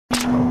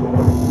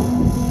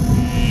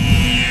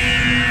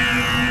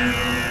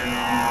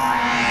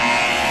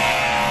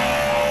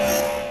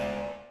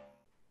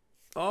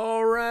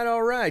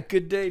right,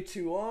 good day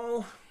to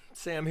all.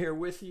 Sam here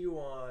with you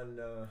on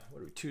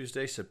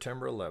Tuesday,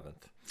 September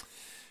 11th.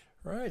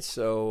 All right,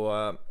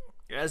 so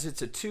as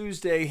it's a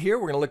Tuesday here,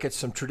 we're going to look at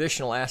some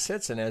traditional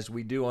assets, and as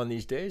we do on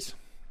these days,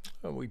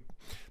 we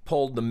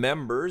polled the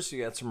members.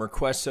 You got some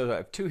requests, so I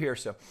have two here.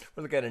 So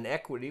we're looking at an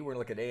equity, we're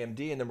going to look at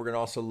AMD, and then we're going to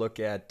also look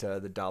at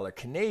the dollar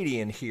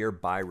Canadian here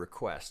by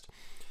request.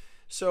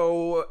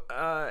 So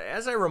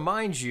as I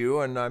remind you,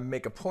 and I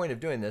make a point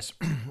of doing this,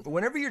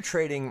 whenever you're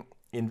trading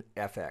in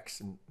FX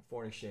and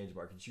foreign exchange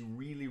markets, you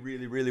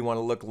really want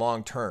to look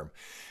long term.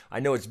 I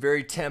know it's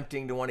very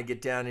tempting to want to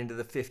get down into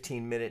the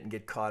 15-minute and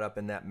get caught up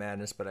in that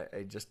madness, but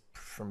I just,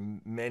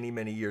 from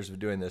many years of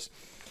doing this,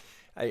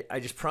 I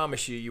just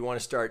promise you, you want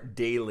to start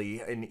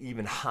daily and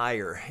even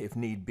higher if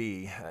need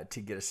be to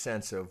get a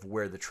sense of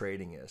where the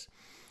trading is.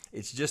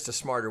 It's just a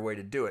smarter way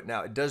to do it.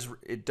 Now, it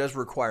does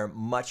require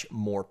much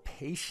more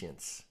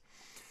patience,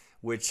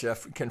 which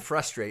can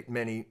frustrate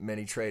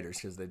many traders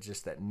because they're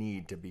just that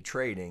need to be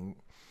trading.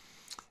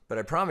 But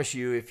I promise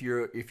you, if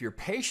you're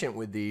patient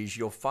with these,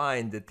 you'll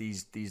find that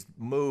these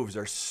moves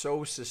are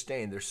so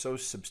sustained, they're so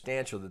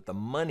substantial that the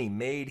money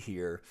made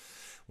here,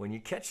 when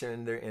you catch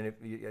them, and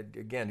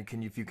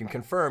if you can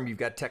confirm you've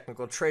got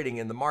technical trading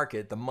in the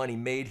market, the money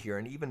made here,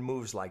 and even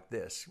moves like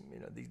this,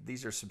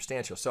 these are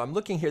substantial. So I'm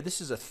looking here. This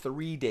is a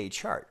 3-day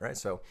chart, right?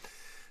 So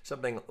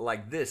something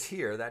like this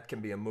here, that can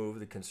be a move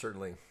that can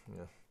certainly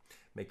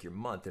make your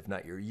month, if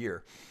not your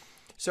year.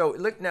 So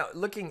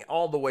looking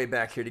all the way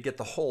back here to get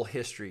the whole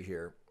history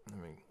here.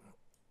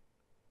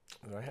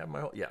 Do I have my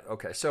whole? Yeah,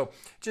 okay. So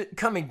just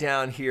coming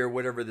down here,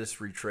 whatever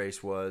this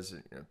retrace was,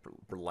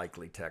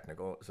 likely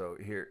technical. So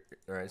here,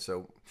 all right.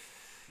 So,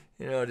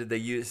 did they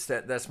use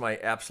that? That's my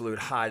absolute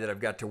high that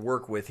I've got to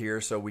work with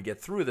here. So we get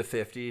through the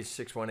 50s,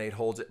 618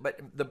 holds it. But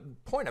the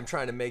point I'm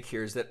trying to make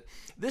here is that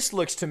this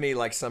looks to me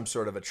like some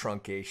sort of a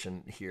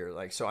truncation here.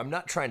 So I'm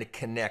not trying to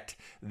connect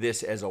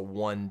this as a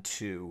 1,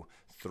 2,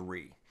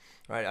 3.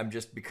 Right? I'm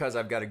just, because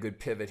I've got a good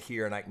pivot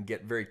here and I can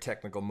get very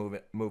technical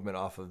movement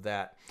off of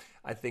that,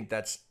 I think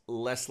that's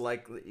less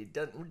likely. It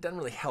doesn't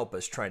really help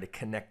us trying to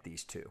connect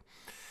these two.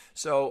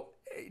 So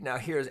now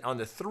here's on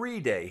the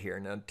 3-day here.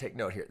 Now take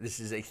note here. This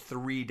is a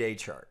 3-day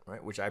chart,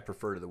 right? Which I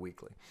prefer to the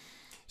weekly.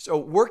 So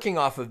working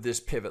off of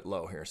this pivot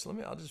low here. So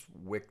I'll just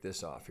wick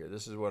this off here.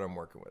 This is what I'm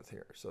working with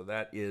here. So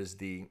that is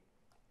the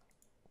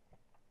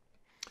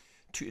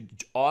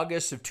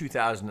August of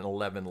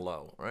 2011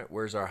 low, right?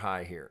 Where's our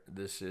high here?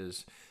 This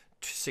is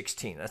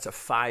 16. That's a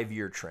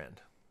 5-year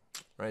trend,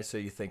 right? So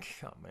you think,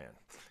 oh man,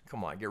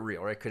 come on, get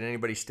real, right? Could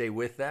anybody stay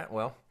with that?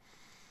 Well,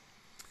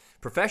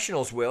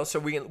 professionals will. So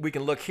we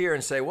can look here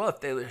and say, well, if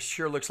they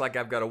sure looks like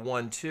I've got a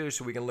 1, 2,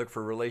 so we can look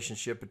for a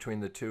relationship between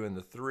the 2 and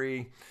the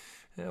 3,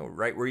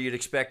 right where you'd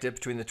expect it,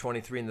 between the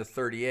 23 and the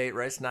 38,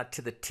 right? It's not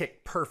to the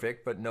tick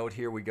perfect, but note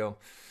here we go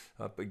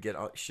up and get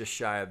just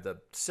shy of the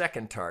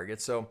second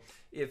target. So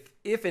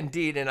if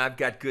indeed, and I've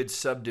got good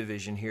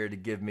subdivision here to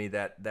give me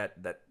that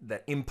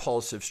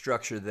impulsive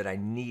structure that I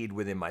need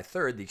within my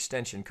third, the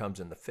extension comes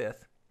in the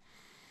 5th.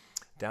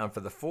 Down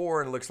for the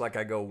 4, and it looks like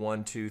I go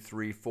 1, 2,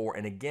 3, 4,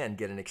 and again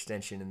get an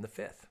extension in the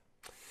 5th.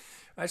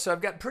 All right, so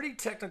I've got pretty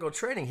technical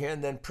trading here,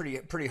 and then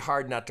pretty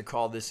hard not to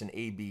call this an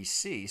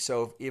ABC.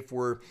 So if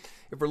we're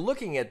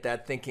looking at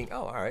that, thinking,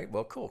 oh, all right,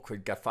 well, cool,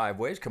 we've got 5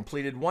 waves,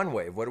 completed 1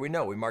 wave. What do we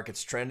know? We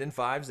markets trend in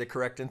 5s, they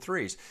correct in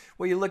 3s.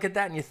 Well, you look at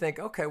that and you think,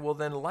 okay, well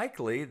then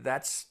likely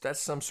that's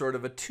some sort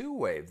of a 2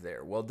 wave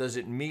there. Well, does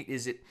it meet?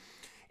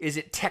 Is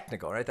it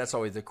technical, right? That's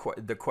always the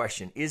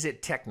question. Is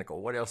it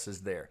technical? What else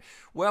is there?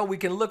 Well, we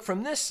can look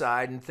from this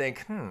side and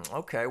think,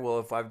 okay, well,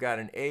 if I've got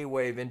an A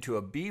wave into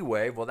a B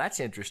wave, well, that's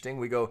interesting.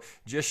 We go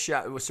just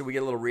shy, so we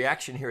get a little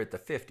reaction here at the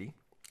 50,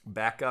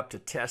 back up to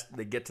test,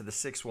 they get to the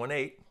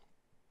 618,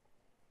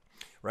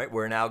 right,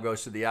 where an algo,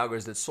 so the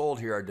algos that sold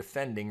here are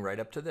defending right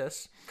up to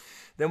this.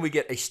 Then we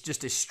get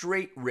just a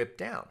straight rip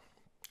down,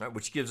 right,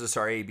 which gives us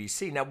our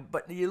ABC. Now,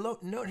 but you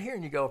note here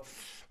and you go,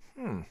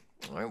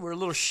 all right, we're a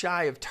little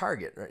shy of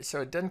target, right?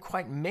 So it doesn't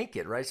quite make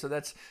it, right? So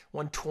that's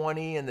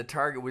 120, and the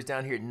target was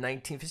down here at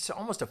 19. It's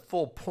almost a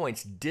full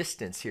points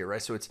distance here,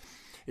 right? So it's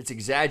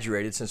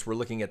exaggerated since we're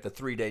looking at the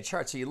 3-day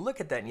chart. So you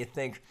look at that and you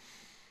think,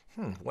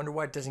 wonder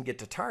why it doesn't get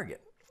to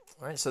target,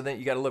 right? So then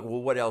you got to look,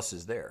 well, what else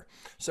is there?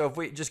 So if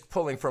we just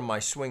pulling from my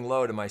swing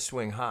low to my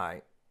swing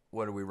high,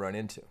 what do we run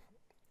into?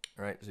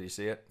 All right, so you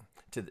see it?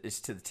 It's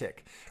to the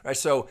tick. All right,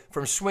 so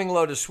from swing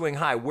low to swing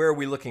high, where are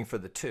we looking for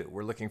the 2?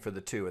 We're looking for the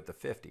 2 at the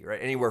 50,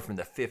 right? Anywhere from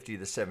the 50 to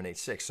the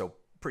 786, so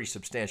pretty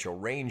substantial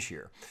range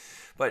here.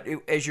 But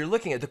as you're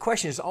looking at, the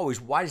question is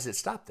always, why does it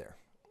stop there?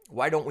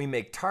 Why don't we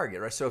make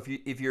target, right? So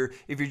if you're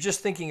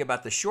just thinking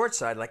about the short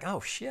side, like, oh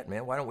shit,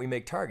 man, why don't we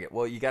make target?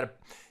 Well, you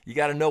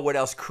gotta know what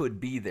else could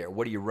be there.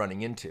 What are you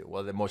running into?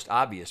 Well, the most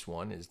obvious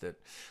one is that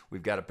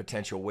we've got a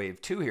potential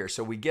wave 2 here.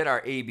 So we get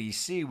our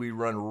ABC, we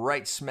run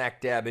right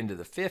smack dab into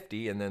the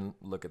 50, and then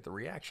look at the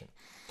reaction.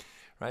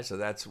 Right, so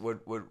that's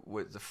what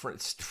the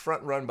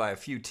front run by a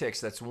few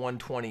ticks. That's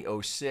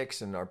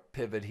 120.06, and our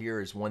pivot here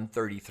is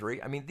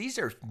 133. I mean, these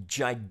are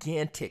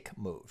gigantic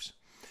moves.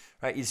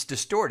 right? It's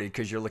distorted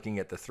because you're looking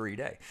at the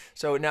 3-day.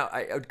 So now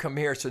I would come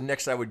here. So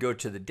next I would go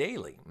to the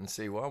daily and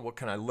see, well, what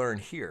can I learn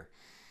here?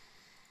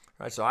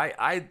 Right, so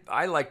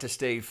I like to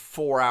stay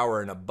 4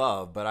 hour and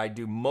above, but I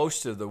do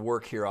most of the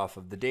work here off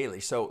of the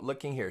daily. So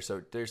looking here,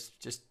 so there's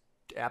just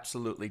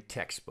absolutely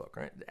textbook,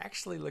 right? It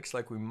actually looks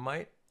like we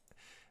might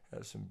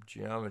have some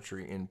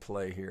geometry in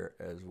play here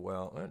as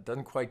well. It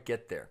doesn't quite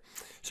get there.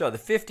 So the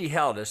 50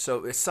 held us,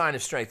 so it's a sign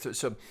of strength.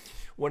 So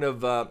one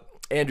of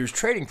Andrew's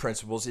trading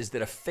principles is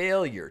that a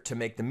failure to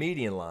make the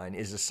median line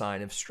is a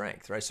sign of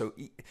strength, right? So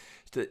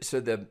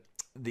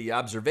the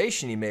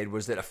observation he made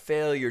was that a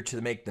failure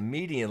to make the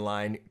median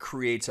line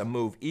creates a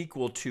move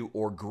equal to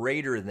or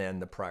greater than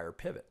the prior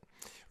pivot,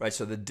 right?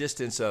 So the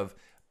distance of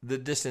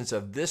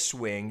this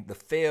swing, the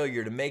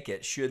failure to make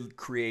it should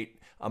create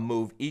a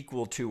move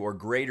equal to or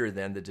greater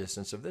than the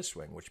distance of this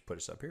swing, which put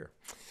us up here.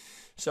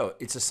 So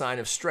it's a sign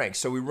of strength.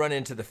 So we run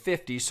into the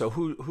 50.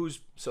 So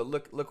so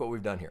look what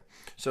we've done here.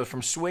 So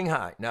from swing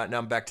high, now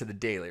I'm back to the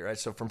daily, right?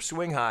 So from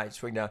swing high,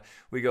 swing down,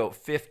 we go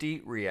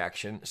 50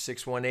 reaction,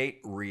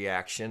 618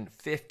 reaction,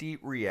 50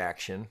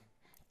 reaction.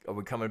 Are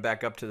we coming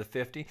back up to the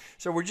 50?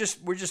 So we're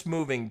just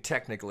moving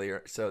technically.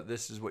 So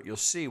this is what you'll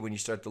see when you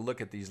start to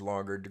look at these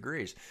longer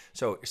degrees.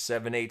 So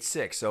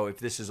 786. So if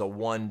this is a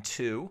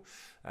 1-2,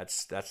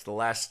 that's the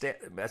last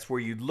that's where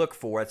you'd look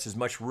for. That's as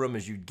much room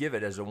as you'd give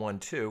it as a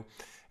 1-2.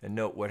 And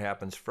note what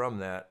happens from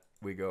that.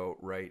 We go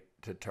right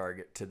to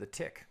target to the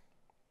tick.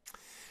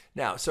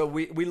 Now, so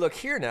we look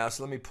here now.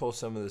 So let me pull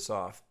some of this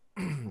off,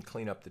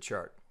 clean up the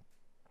chart.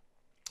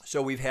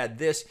 So we've had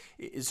this.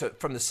 So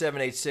from the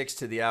 786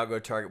 to the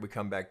algo target, we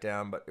come back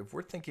down. But if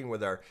we're thinking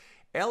with our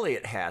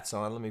Elliott hats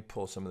on, let me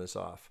pull some of this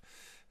off.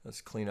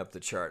 Let's clean up the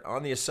chart.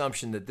 On the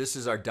assumption that this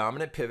is our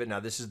dominant pivot. Now,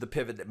 this is the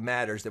pivot that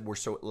matters,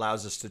 that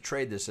allows us to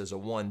trade this as a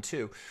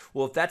 1-2.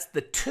 Well, if that's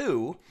the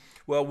 2,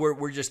 well,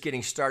 we're just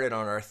getting started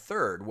on our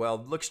third. Well,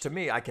 it looks to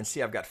me, I can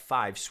see I've got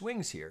 5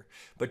 swings here.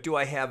 But do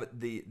I have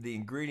the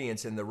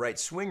ingredients in the right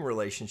swing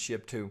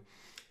relationship to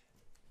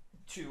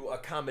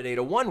accommodate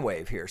a 1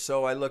 wave here?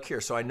 So I look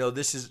here. So I know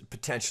this is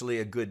potentially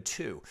a good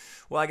 2.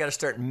 Well, I got to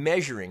start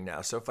measuring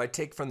now. So if I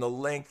take from the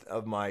length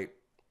of my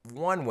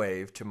 1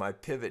 wave to my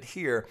pivot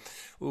here,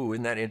 ooh,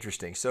 isn't that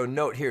interesting? So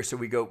note here, so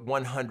we go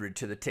 100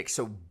 to the tick.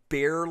 So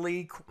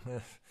barely,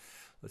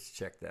 let's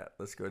check that.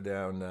 Let's go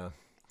down,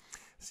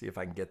 see if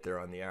I can get there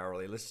on the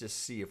hourly. Let's just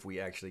see if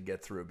we actually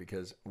get through,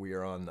 because we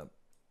are on the,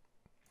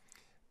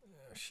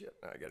 oh, shit,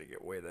 I got to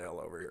get way the hell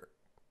over here.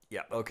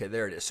 Yeah, okay,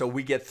 there it is. So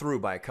we get through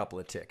by a couple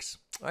of ticks.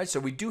 All right, so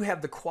we do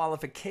have the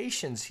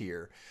qualifications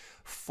here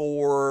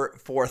for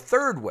a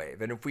third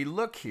wave. And if we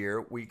look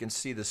here, we can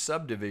see the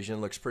subdivision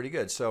looks pretty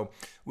good. So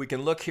we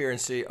can look here and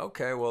see,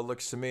 okay, well, it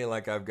looks to me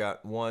like I've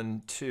got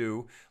 1,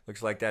 2,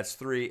 looks like that's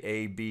 3,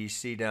 A, B,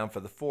 C down for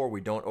the 4. We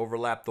don't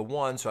overlap the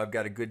 1, so I've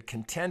got a good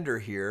contender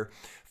here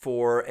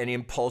for an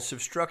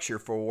impulsive structure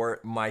for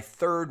my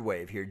third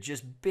wave here,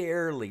 just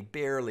barely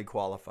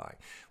qualifying.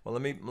 Well,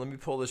 let me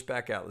pull this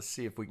back out. Let's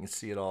see if we can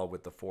see it all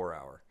with the 4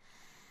 hour.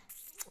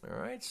 All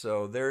right,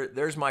 so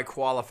there's my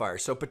qualifier.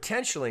 So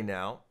potentially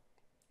now,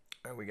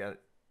 we got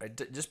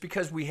just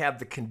because we have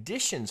the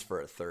conditions for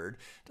a third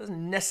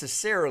doesn't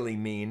necessarily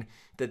mean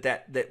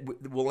that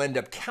we'll end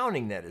up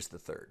counting that as the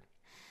third.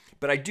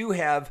 But I do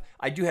have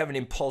an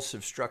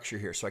impulsive structure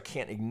here, so I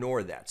can't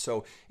ignore that.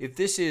 So if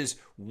this is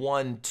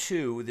 1,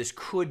 2, this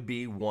could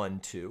be 1,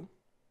 2.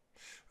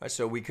 Right,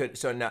 so we could.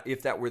 So now,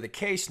 if that were the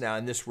case now,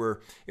 and if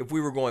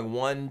we were going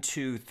 1,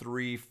 2,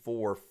 3,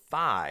 4,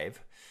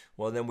 5,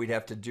 well, then we'd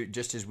have to do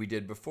just as we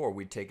did before.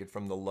 We'd take it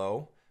from the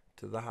low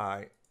to the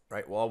high.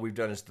 Right. Well, all we've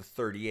done is the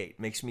 38.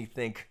 Makes me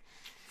think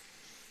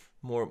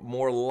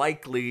more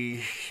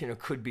likely,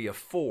 could be a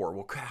 4.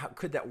 Well,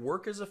 could that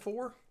work as a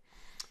 4?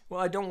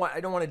 Well, I don't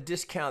want to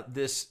discount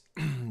this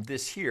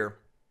this here.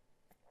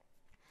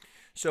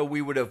 So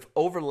we would have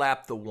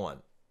overlapped the 1.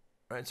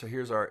 Right. So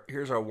here's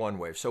our 1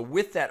 wave. So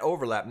with that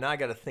overlap, now I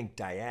got to think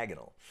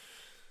diagonal.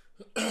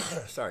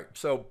 Sorry.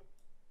 So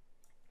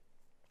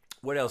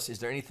what else? Is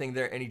there anything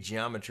there? Any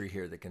geometry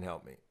here that can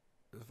help me?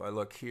 If I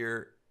look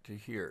here to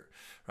here,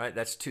 right?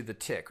 That's to the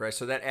tick, right?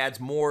 So that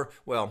adds more,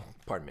 well,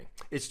 pardon me.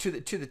 It's to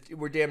the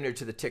we're damn near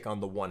to the tick on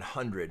the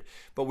 100,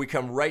 but we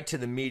come right to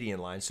the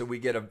median line. So we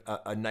get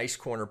a nice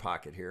corner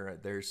pocket here.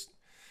 Right? There's,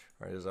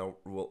 right, as I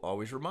will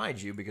always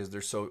remind you, because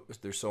they're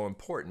so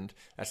important.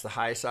 That's the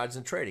highest odds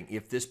in trading.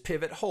 If this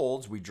pivot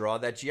holds, we draw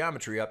that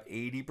geometry up,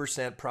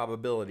 80%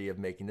 probability of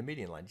making the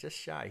median line. Just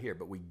shy here,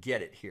 but we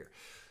get it here.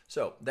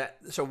 So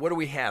what do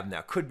we have now?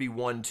 Could be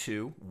 1,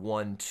 2,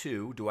 1,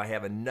 2. Do I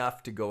have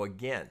enough to go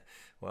again?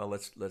 Well,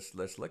 let's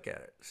look at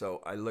it. So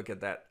I look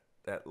at that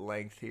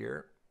length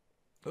here.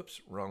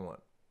 Oops, wrong one.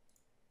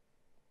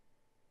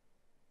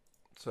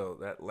 So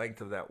that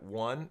length of that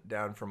 1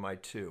 down from my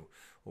 2.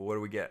 Well, what do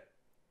we get?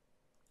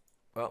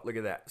 Well, look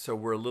at that. So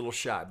we're a little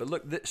shy. But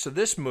look, so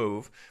this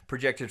move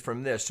projected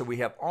from this, so we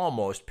have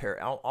almost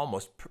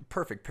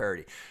perfect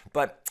parity.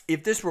 But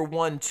if this were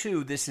 1,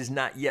 2, this is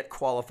not yet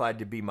qualified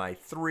to be my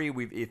 3.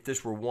 If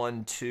this were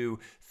 1, 2,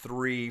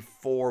 3,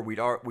 4, we've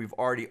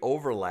already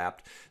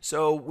overlapped.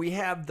 So we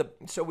have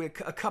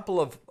a couple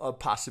of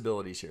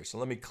possibilities here. So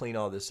let me clean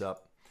all this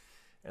up,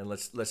 and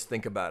let's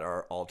think about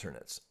our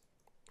alternates.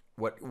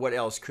 What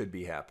else could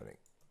be happening?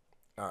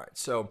 All right.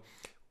 So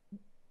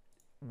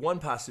one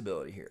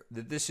possibility here,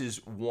 that this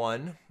is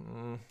 1.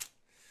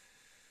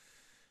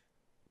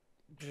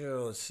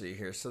 Let's see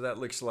here. So that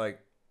looks like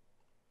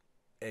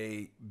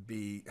A,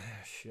 B.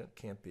 Shit,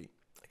 can't be,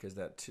 because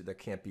that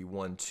can't be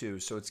 1, 2.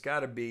 So it's got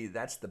to be,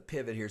 that's the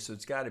pivot here. So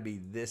it's got to be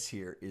this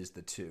here is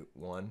the 2,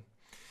 1.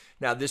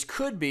 Now this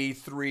could be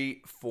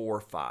 3,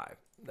 4, 5.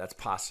 That's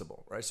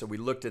possible, right? So we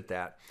looked at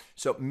that.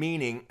 So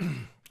meaning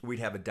we'd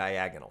have a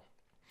diagonal,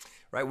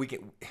 right? We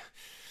can.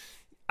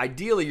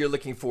 Ideally, you're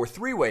looking for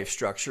 3-wave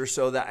structure,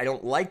 so that I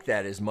don't like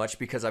that as much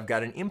because I've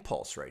got an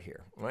impulse right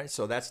here, right?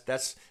 So that's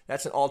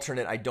an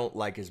alternate I don't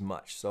like as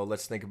much. So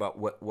let's think about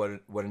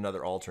what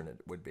another alternate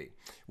would be.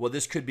 Well,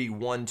 this could be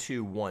 1,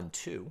 2, 1,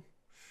 2,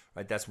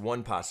 right? That's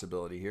one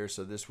possibility here.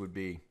 So this would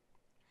be,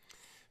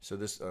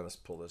 let's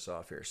pull this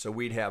off here. So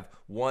we'd have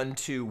 1,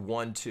 2,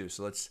 1, 2.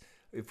 So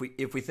if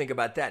we think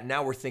about that,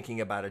 now we're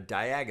thinking about a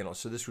diagonal.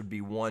 So this would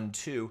be 1,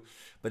 2,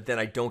 but then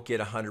I don't get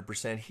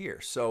 100%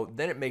 here. So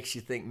then it makes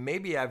you think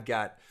maybe I've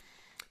got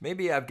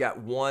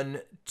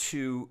 1,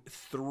 2,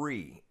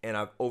 3, and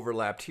I've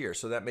overlapped here.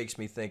 So that makes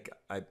me think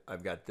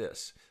I've got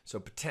this. So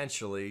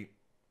potentially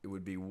it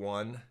would be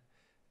 1,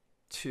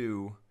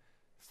 2,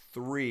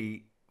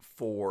 3,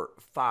 4,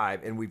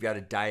 5, and we've got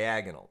a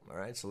diagonal. All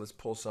right, so let's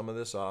pull some of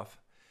this off.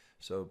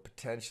 So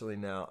potentially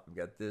now I've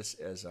got this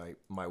as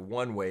my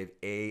 1 wave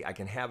A. I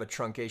can have a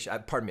truncation.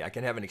 I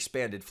can have an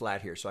expanded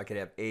flat here. So I could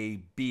have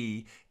A,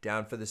 B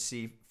down for the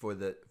C for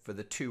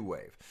the 2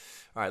 wave.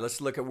 All right,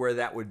 let's look at where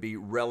that would be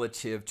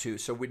relative to.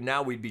 So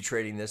now we'd be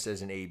trading this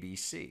as an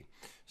ABC.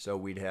 So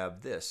we'd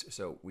have this.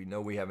 So we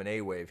know we have an A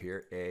wave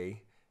here,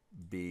 A,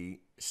 B,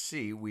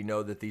 C. We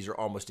know that these are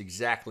almost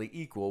exactly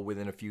equal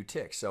within a few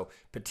ticks. So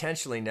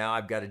potentially now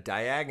I've got a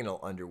diagonal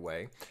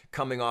underway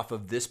coming off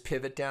of this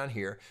pivot down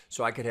here.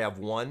 So I could have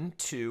 1,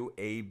 2,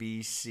 A,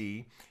 B,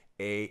 C,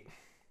 A,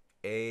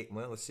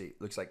 well, let's see.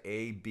 Looks like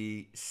A,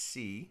 B,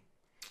 C.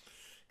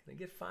 Can I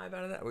get 5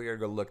 out of that? We gotta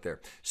go look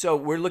there. So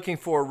we're looking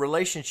for a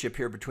relationship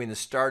here between the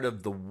start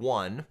of the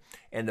 1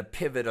 and the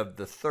pivot of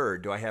the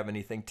 3rd. Do I have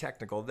anything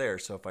technical there?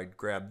 So if I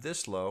grab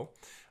this low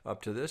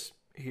up to this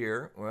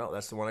here, well,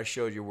 that's the one I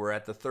showed you. We're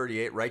at the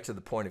 38, right to the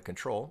point of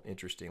control,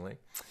 interestingly.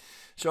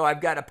 So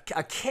I've got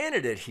a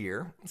candidate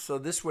here. So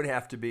this would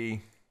have to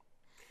be,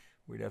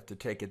 we'd have to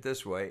take it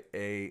this way,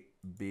 A,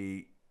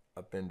 B,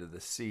 up into the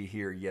C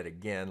here yet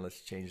again.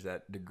 Let's change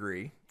that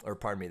degree, or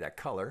pardon me, that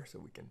color, so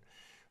we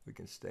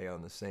can stay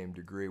on the same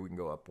degree. We can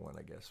go up 1,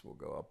 I guess. We'll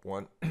go up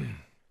 1.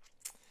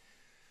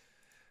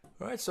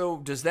 All right, so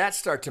does that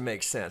start to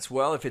make sense?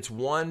 Well, if it's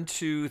 1,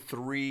 2,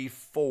 3,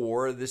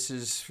 4, this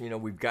is,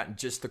 we've gotten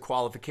just the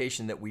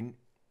qualification that we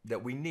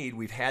need.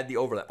 We've had the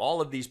overlap,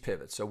 all of these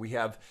pivots. So we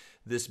have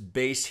this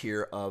base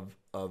here of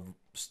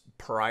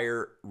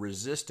prior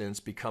resistance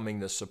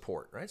becoming the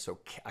support, right? So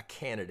a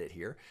candidate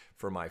here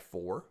for my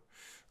 4,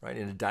 right?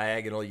 In a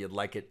diagonal, you'd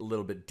like it a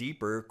little bit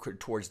deeper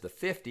towards the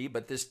 50,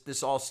 but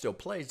this all still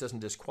plays, doesn't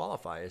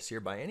disqualify us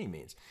here by any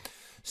means.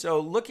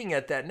 So looking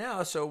at that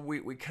now, so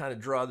we kind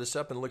of draw this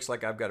up, and it looks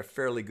like I've got a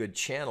fairly good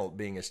channel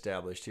being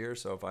established here.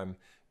 So if I'm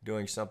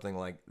doing something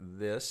like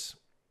this,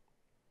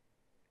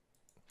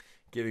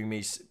 giving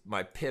me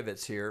my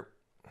pivots here,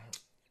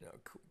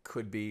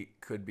 could be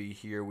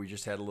here. We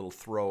just had a little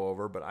throw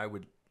over, but I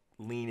would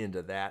lean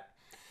into that.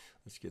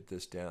 Let's get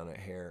this down a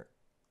hair.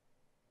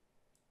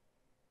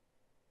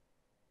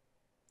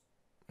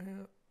 Yeah,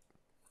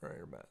 right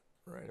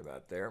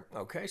about there.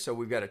 Okay, so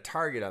we've got a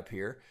target up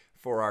here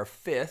for our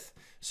 5th.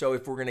 So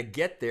if we're going to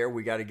get there,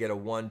 we got to get a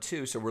 1,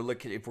 2. So we're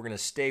looking, if we're going to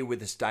stay with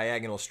this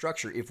diagonal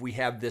structure, if we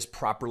have this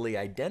properly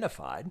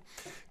identified,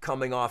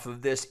 coming off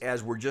of this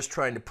as we're just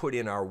trying to put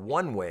in our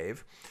 1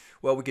 wave,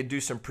 well, we can do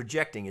some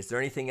projecting. Is there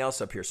anything else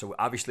up here? So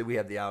obviously we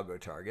have the algo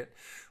target.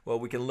 Well,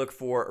 we can look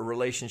for a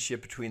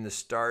relationship between the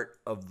start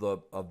of the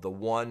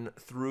 1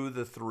 through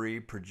the 3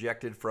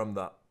 projected from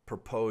the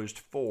proposed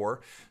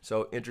 4.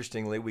 So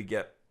interestingly, we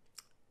get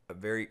a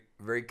very,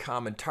 very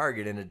common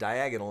target in a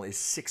diagonal is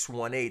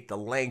 618, the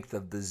length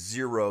of the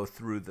 0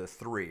 through the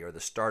 3, or the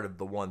start of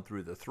the 1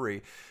 through the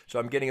 3. So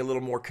I'm getting a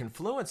little more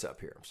confluence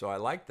up here. So I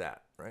like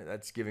that, right?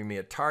 That's giving me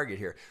a target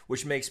here,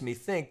 which makes me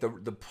think the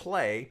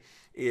play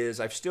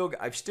is I've still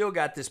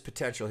got this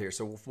potential here.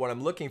 So what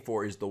I'm looking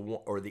for is the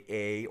 1 or the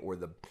A or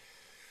the,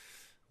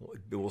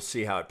 we'll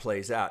see how it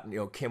plays out.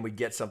 Can we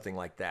get something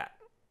like that?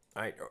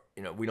 Right,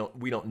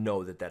 we don't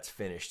know that that's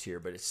finished here,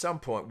 but at some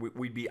point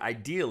we'd be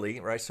ideally,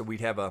 right? So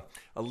we'd have a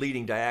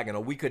leading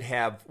diagonal. We could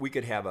have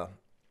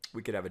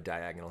a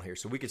diagonal here,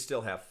 so we could still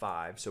have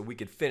 5. So we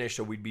could finish.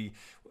 So we'd be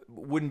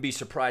wouldn't be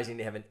surprising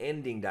to have an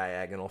ending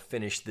diagonal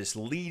finish this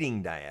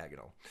leading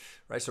diagonal,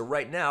 right? So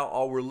right now,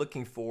 all we're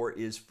looking for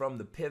is from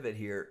the pivot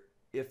here,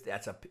 if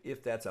that's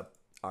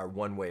our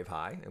one wave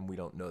high, and we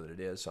don't know that it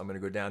is. So I'm going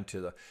to go down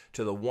to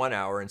the 1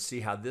 hour and see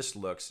how this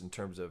looks in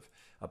terms of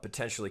a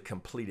potentially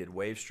completed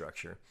wave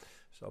structure.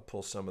 So I'll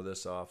pull some of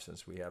this off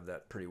since we have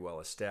that pretty well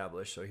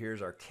established. So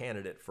here's our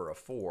candidate for a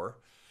 4.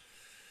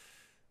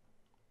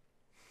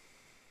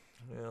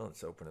 Well,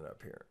 let's open it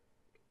up here.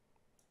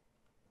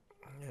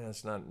 Yeah,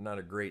 it's not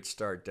a great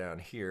start down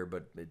here,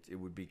 but it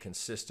would be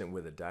consistent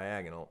with a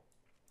diagonal.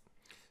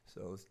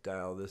 So let's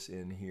dial this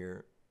in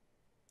here.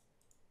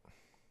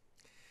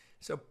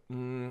 So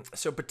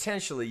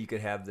potentially you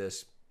could have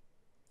this.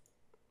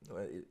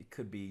 It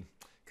could be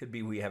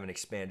we have an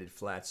expanded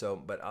flat. So,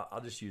 but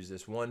I'll just use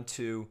this 1,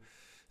 2,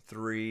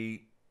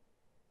 3,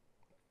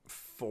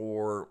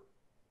 4,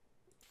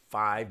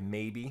 5,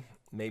 maybe.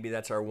 Maybe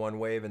that's our one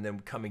wave, and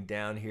then coming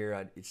down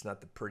here, it's not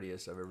the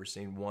prettiest I've ever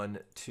seen. 1,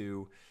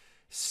 2.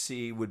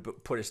 C would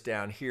put us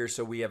down here,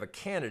 so we have a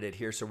candidate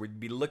here, so we'd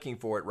be looking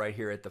for it right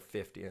here at the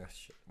 50.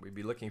 We'd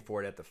be looking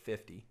for it at the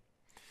 50.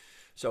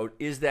 So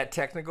is that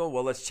technical?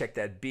 Well, let's check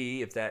that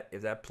B. If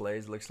that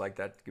plays, looks like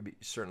that could be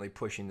certainly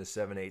pushing the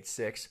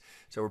 786.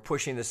 So we're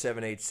pushing the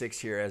 786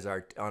 here as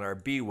on our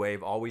B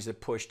wave, always a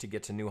push to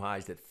get to new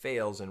highs that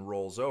fails and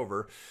rolls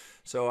over.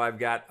 So I've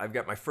got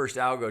my first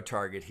algo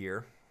target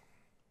here.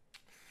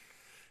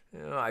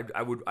 You know,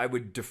 I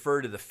would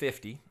defer to the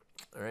 50.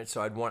 All right,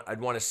 so I'd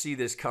want to see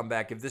this come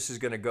back. If this is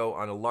going to go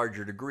on a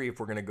larger degree, if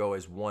we're going to go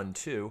as 1,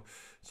 2,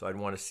 so I'd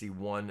want to see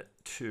 1,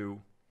 2,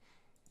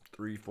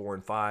 3, 4,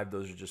 and 5.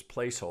 Those are just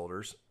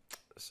placeholders.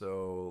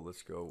 So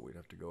let's go. We'd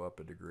have to go up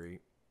a degree.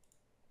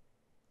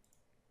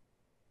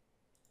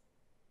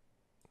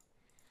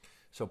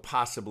 So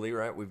possibly,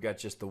 right, we've got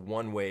just the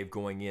one wave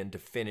going in to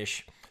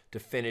finish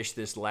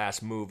this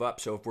last move up.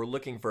 So if we're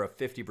looking for a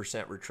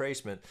 50%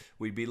 retracement,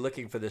 we'd be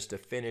looking for this to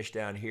finish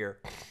down here.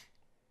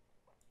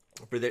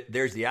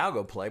 There's the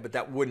algo play, but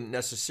that wouldn't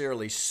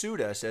necessarily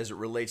suit us as it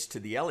relates to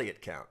the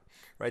Elliott count,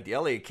 right? The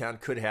Elliott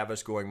count could have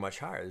us going much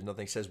higher. There's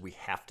nothing that says we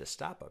have to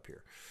stop up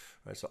here,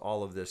 right? So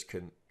all of this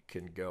can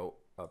go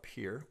up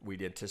here.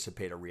 We'd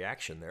anticipate a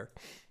reaction there.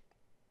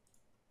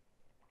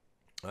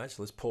 All right,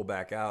 so let's pull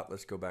back out.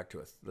 Let's go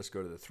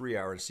to the 3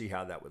 hour and see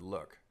how that would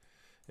look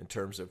in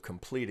terms of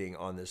completing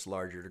on this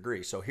larger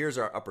degree. So here's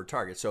our upper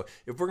target. So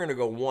if we're going to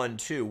go 1,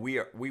 2,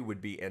 we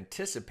would be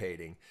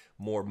anticipating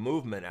more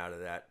movement out of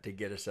that to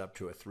get us up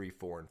to a 3,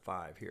 4, and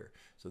 5 here.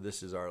 So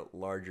this is our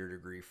larger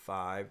degree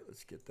 5.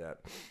 Let's get that.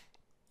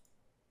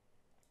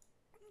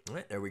 All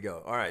right, there we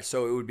go. All right,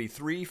 so it would be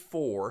 3,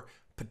 4.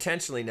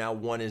 Potentially now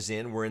 1 is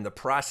in. We're in the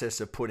process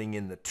of putting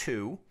in the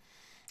 2.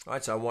 All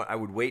right, so I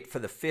would wait for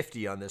the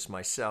 50 on this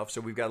myself.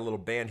 So we've got a little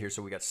band here.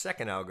 So we got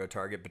second algo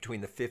target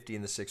between the 50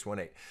 and the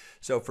 618.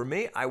 So for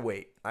me, I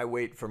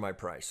wait for my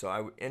price.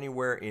 So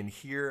anywhere in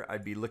here,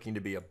 I'd be looking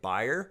to be a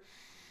buyer.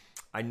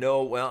 I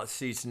know, well,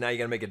 see, so now you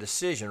got to make a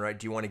decision, right?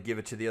 Do you want to give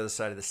it to the other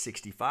side of the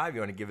 65?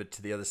 You want to give it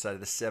to the other side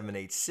of the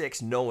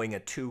 786, knowing a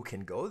 2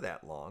 can go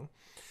that long.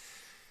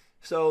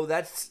 So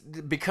that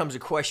becomes a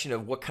question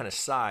of what kind of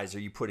size are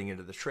you putting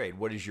into the trade?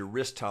 What is your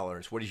risk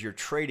tolerance? What does your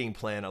trading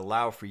plan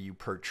allow for you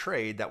per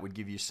trade? That would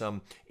give you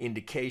some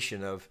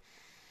indication of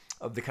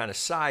the kind of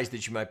size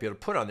that you might be able to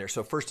put on there.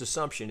 So first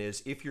assumption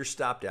is if you're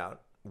stopped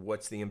out,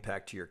 what's the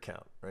impact to your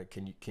account, right?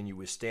 Can you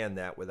withstand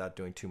that without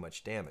doing too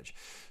much damage?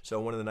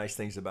 So one of the nice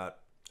things about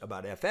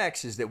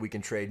FX is that we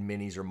can trade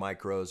minis or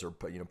micros or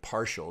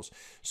partials.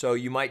 So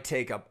you might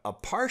take a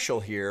partial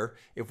here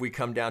if we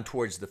come down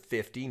towards the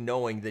 50,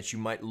 knowing that you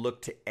might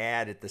look to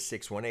add at the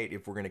 618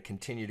 if we're going to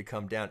continue to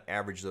come down,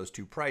 average those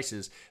two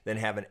prices, then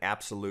have an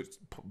absolute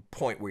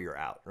point where you're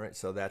out, right?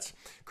 So that's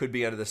could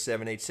be under the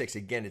 786.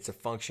 Again, it's a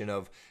function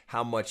of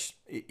how much,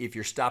 if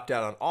you're stopped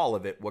out on all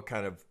of it, what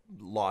kind of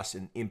loss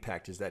and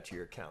impact is that to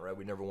your account, right?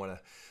 We never want to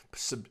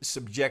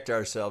subject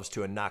ourselves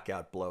to a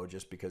knockout blow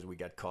just because we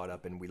got caught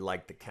up and we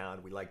like the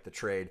count, we like the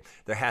trade.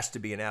 There has to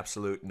be an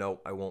absolute,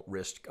 no, I won't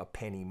risk a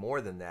penny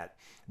more than that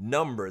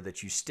number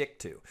that you stick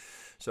to.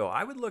 So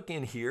I would look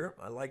in here.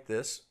 I like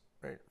this,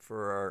 right?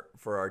 For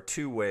our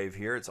 2 wave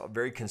here, it's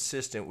very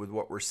consistent with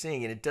what we're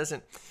seeing, and it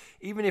doesn't,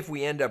 even if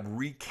we end up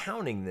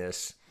recounting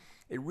this,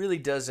 it really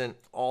doesn't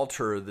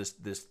alter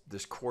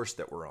this course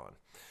that we're on.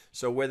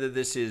 So whether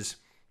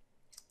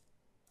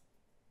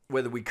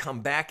we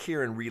come back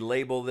here and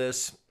relabel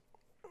this,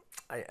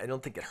 I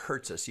don't think it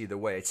hurts us either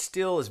way. It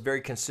still is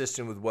very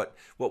consistent with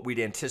what we'd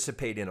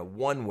anticipate in a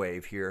 1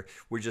 wave here.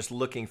 We're just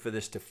looking for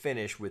this to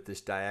finish with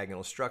this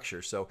diagonal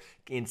structure. So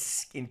in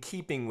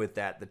keeping with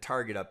that, the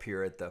target up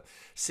here at the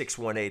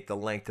 618, the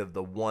length of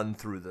the 1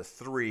 through the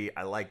 3,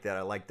 I like that.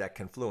 I like that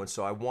confluence.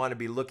 So I want to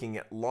be looking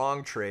at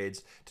long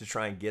trades to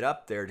try and get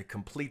up there to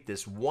complete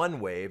this 1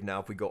 wave.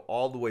 Now, if we go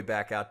all the way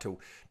back out to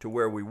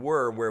where we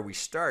were, where we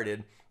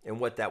started,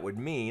 and what that would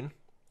mean,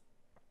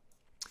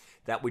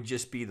 that would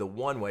just be the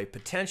 1 wave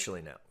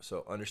potentially now.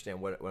 So understand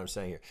what I'm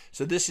saying here.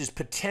 So this is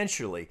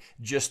potentially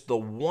just the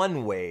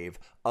 1 wave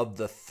of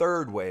the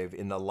 3rd wave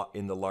in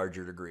the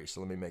larger degree.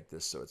 So let me make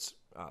this so it's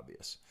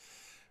obvious.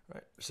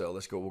 Right, so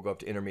let's go, we'll go up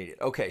to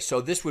intermediate. Okay, so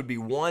this would be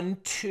 1,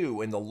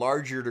 2 in the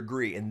larger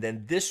degree, and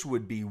then this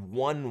would be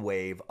one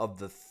wave of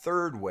the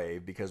third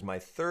wave, because my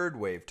third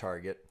wave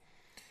target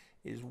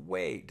is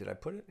way, did I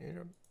put it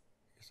in?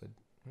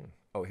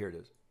 Oh, here it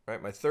is.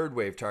 Right, my third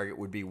wave target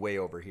would be way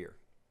over here.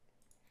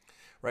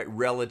 Right,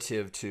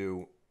 relative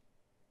to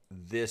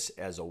this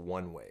as a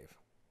one wave.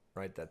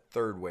 Right, that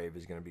third wave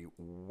is going to be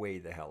way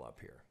the hell up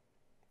here.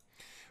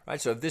 Right,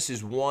 so if this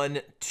is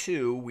 1,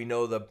 2, we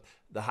know the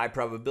high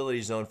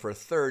probability zone for a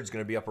third is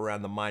going to be up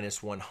around the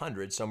minus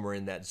 100, somewhere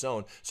in that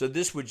zone. So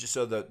this would just,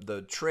 so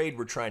the trade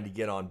we're trying to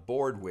get on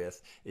board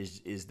with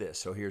is this.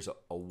 So here's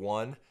a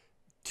 1,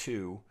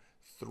 2,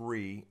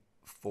 3,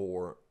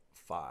 4,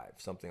 5,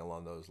 something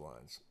along those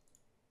lines,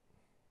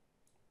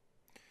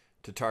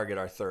 to target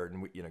our third.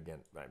 And we, you know, again,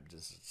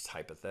 it's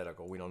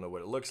hypothetical. We don't know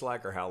what it looks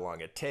like or how long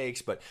it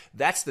takes, but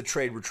that's the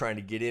trade we're trying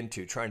to get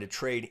into, trying to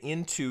trade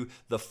into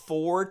the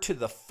 4 to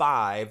the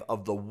 5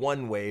 of the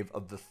one wave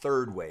of the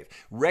third wave,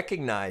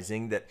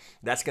 recognizing that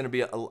that's going to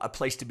be a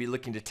place to be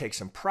looking to take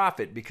some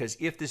profit, because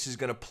if this is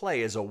going to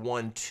play as a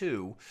 1,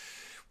 2,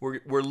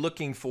 we're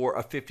looking for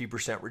a 50%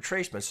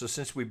 retracement. So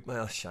since we,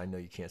 well, I know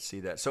you can't see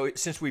that. So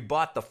since we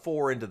bought the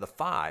 4 into the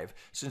 5,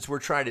 since we're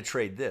trying to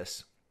trade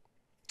this,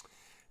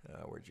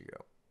 where'd you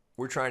go?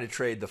 We're trying to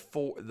trade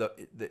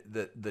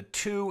the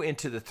 2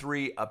 into the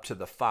 3 up to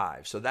the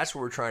 5. So that's what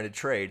we're trying to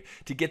trade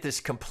to get this,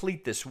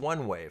 complete this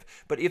one wave.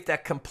 But if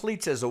that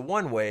completes as a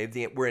one wave,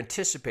 we're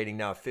anticipating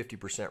now a 50%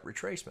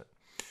 retracement,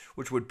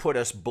 which would put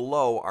us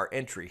below our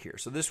entry here.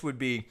 So this would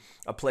be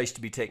a place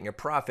to be taking a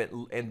profit,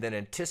 and then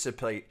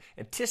anticipate,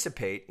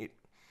 if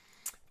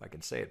I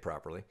can say it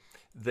properly,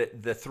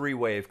 the 3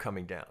 wave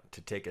coming down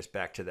to take us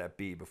back to that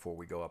B before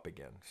we go up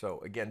again.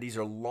 So again, these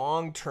are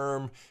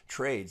long-term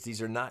trades.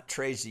 These are not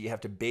trades that you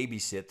have to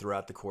babysit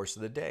throughout the course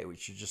of the day.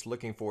 What you're just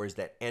looking for is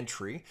that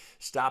entry,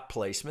 stop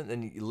placement,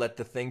 then you let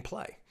the thing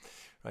play.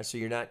 Right? So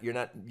you're not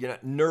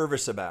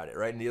nervous about it,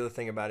 right? And the other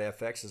thing about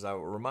FX is, I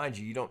will remind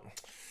you, you don't,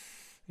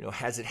 you know,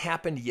 has it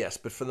happened? Yes,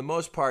 but for the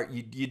most part,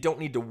 you don't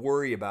need to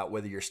worry about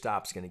whether your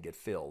stop's going to get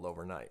filled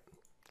overnight.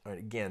 Right?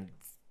 Again,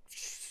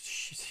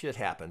 shit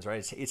happens,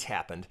 right? It's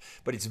happened,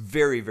 but it's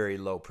very, very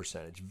low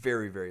percentage,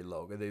 very, very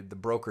low. The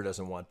broker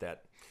doesn't want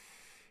that.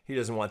 He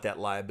doesn't want that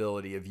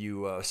liability of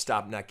you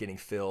stop not getting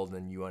filled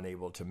and you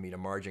unable to meet a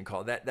margin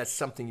call. That's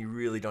something you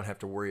really don't have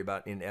to worry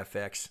about in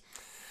FX.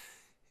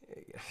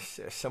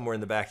 Somewhere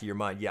in the back of your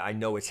mind, yeah, I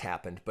know it's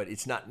happened, but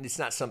it's not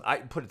some, I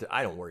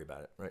don't worry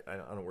about it, right? I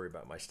don't worry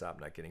about my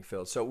stop not getting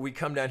filled. So we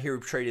come down here,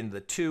 we trade into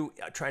the 2,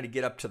 trying to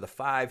get up to the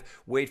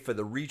 5, wait for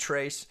the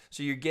retrace.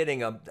 So you're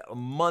getting a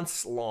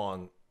months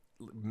long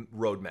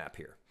roadmap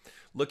here,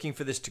 looking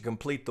for this to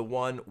complete the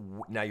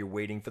 1. Now you're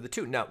waiting for the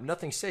 2. Now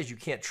nothing says you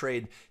can't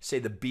trade, say,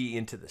 the B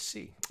into the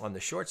C on the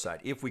short side.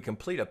 If we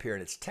complete up here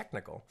and it's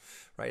technical,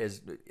 right,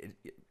 as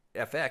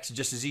FX,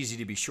 just as easy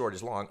to be short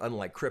as long,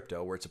 unlike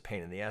crypto where it's a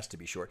pain in the ass to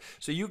be short.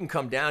 So you can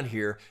come down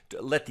here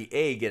to let the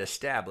A get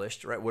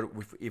established, right?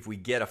 If we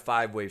get a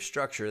 5-wave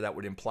structure, that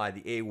would imply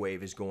the A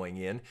wave is going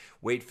in.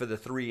 Wait for the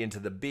 3 into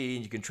the B,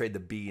 and you can trade the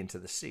B into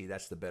the C.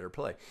 That's the better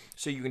play.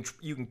 So you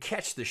can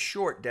catch the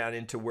short down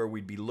into where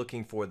we'd be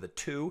looking for the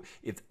 2,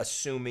 if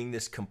assuming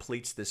this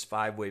completes this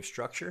 5-wave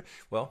structure.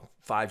 Well,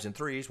 5s and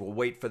 3s. We'll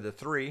wait for the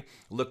 3,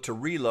 look to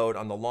reload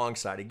on the long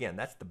side again.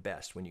 That's the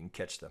best when you can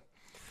catch them.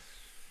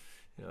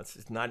 You know,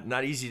 it's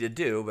not easy to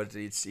do, but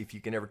it's, if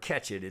you can ever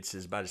catch it, it's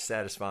about as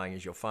satisfying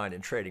as you'll find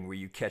in trading, where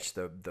you catch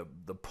the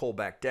pull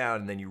back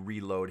down and then you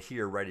reload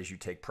here right as you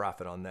take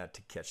profit on that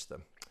to catch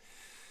them.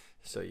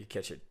 So you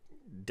catch it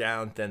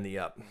down, then the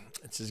up.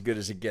 It's as good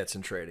as it gets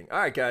in trading. All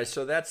right, guys.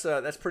 So that's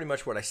pretty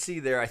much what I see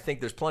there. I think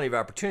there's plenty of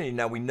opportunity.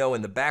 Now we know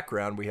in the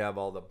background we have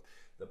all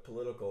the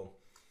political.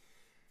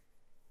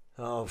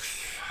 Oh,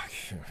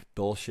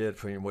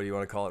 bullshit, what do you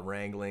want to call it,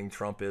 wrangling,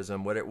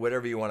 Trumpism,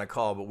 whatever you want to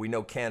call it, but we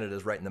know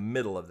Canada's right in the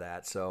middle of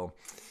that, so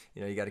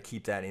you know, you got to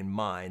keep that in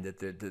mind,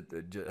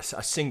 that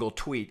a single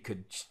tweet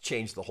could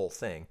change the whole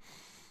thing.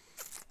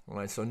 All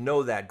right, so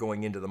know that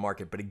going into the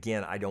market, but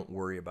again, I don't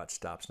worry about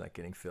stops not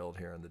getting filled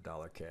here on the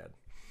dollar CAD.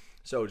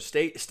 So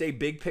stay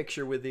big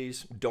picture with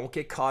these. Don't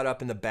get caught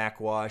up in the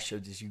backwash.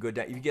 As you go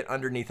down, you get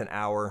underneath an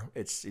hour,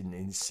 it's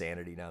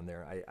insanity down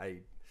there.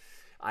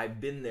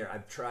 I've been there.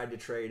 I've tried to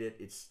trade it.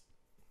 It's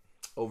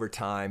over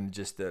time,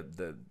 just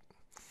the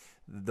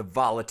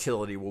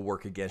volatility will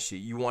work against you.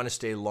 You want to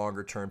stay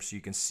longer term so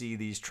you can see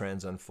these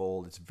trends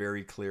unfold. It's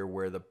very clear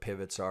where the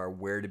pivots are,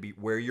 where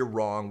you're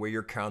wrong, where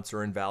your counts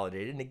are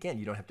invalidated. And again,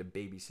 you don't have to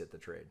babysit the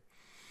trade.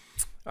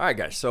 All right,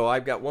 guys. So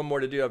I've got one more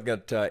to do. I've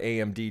got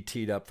AMD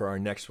teed up for our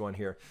next one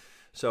here.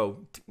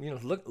 So, you know,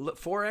 look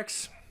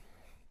Forex.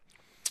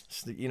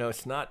 You know,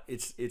 it's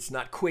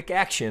not quick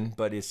action,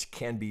 but it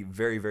can be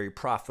very, very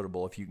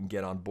profitable if you can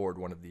get on board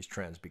one of these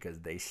trends,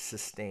 because they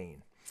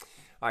sustain.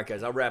 All right,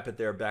 guys, I'll wrap it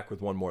there. Back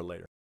with one more later.